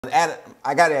Adam,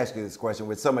 I got to ask you this question.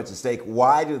 With so much at stake,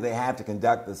 why do they have to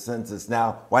conduct the census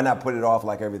now? Why not put it off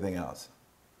like everything else?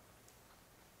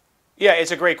 Yeah,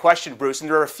 it's a great question, Bruce, and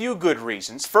there are a few good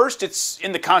reasons. First, it's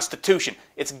in the Constitution.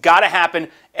 It's got to happen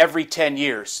every 10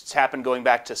 years. It's happened going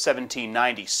back to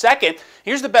 1790. Second,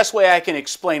 here's the best way I can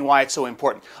explain why it's so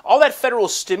important. All that federal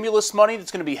stimulus money that's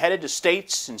going to be headed to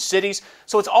states and cities,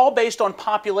 so it's all based on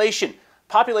population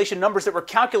numbers that were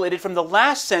calculated from the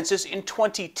last census in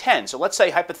 2010. So let's say,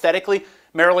 hypothetically,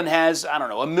 Maryland has, I don't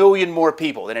know, 1 million more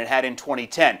people than it had in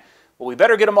 2010. Well, we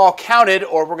better get them all counted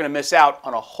or we're going to miss out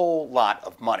on a whole lot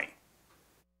of money.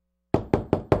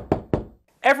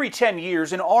 Every 10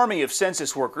 years, an army of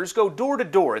census workers go door to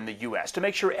door in the U.S. to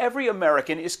make sure every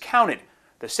American is counted.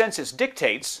 The census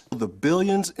dictates the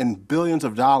billions and billions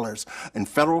of dollars in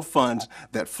federal funds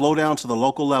that flow down to the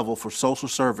local level for social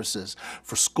services,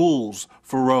 for schools,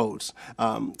 for roads,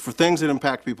 for things that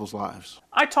impact people's lives.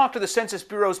 I talked to the Census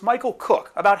Bureau's Michael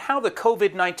Cook about how the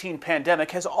COVID-19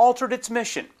 pandemic has altered its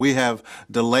mission. We have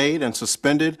delayed and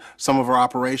suspended some of our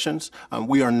operations.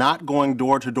 We are not going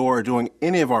door to door or doing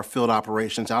any of our field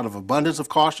operations out of abundance of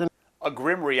caution. A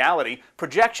grim reality,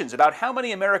 projections about how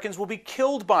many Americans will be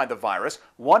killed by the virus.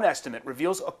 One estimate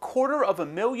reveals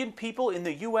 250,000 people in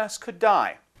the U.S. could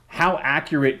die. How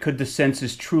accurate could the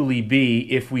census truly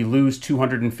be if we lose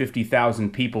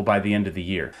 250,000 people by the end of the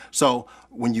year? So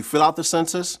when you fill out the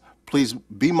census, please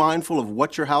be mindful of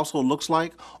what your household looks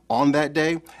like on that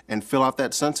day and fill out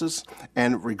that census.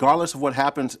 And regardless of what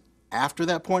happens after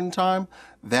that point in time,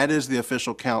 that is the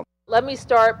official count. Let me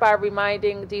start by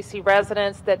reminding DC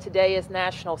residents that today is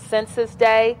National Census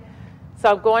Day.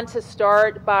 So I'm going to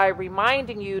start by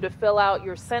reminding you to fill out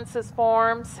your census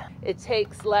forms. It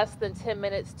takes less than 10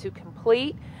 minutes to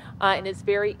complete, and it's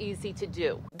very easy to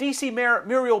do. DC Mayor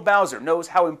Muriel Bowser knows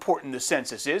how important the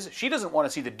census is. She doesn't want to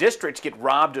see the district get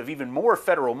robbed of even more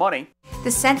federal money.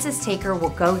 The census taker will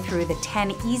go through the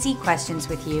 10 easy questions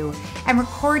with you and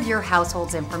record your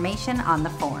household's information on the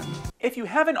form. If you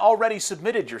haven't already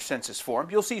submitted your census form,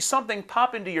 you'll see something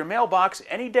pop into your mailbox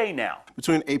any day now.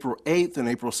 Between April 8th and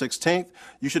April 16th,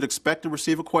 you should expect to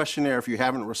receive a questionnaire if you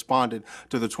haven't responded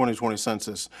to the 2020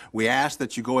 census. We ask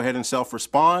that you go ahead and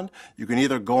self-respond. You can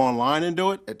either go online and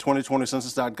do it at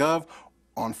 2020census.gov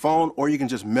on phone, or you can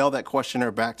just mail that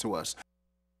questionnaire back to us.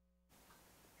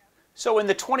 So in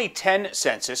the 2010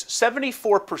 census,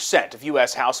 74% of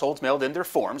U.S. households mailed in their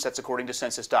forms. That's according to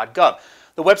census.gov.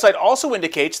 The website also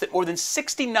indicates that more than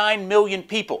 69 million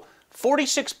people,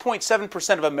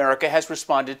 46.7% of America, has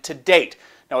responded to date.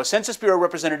 Now, a Census Bureau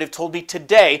representative told me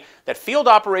today that field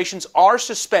operations are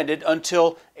suspended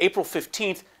until April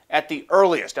 15th at the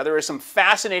earliest. Now, there is some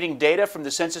fascinating data from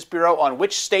the Census Bureau on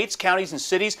which states, counties, and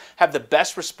cities have the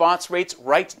best response rates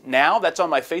right now. That's on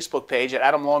my Facebook page at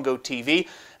Adam Longo TV.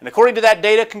 And according to that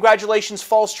data, congratulations,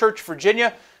 Falls Church,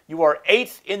 Virginia. You are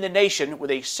 8th in the nation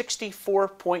with a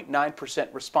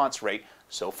 64.9% response rate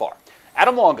so far.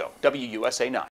 Adam Longo, WUSA 9.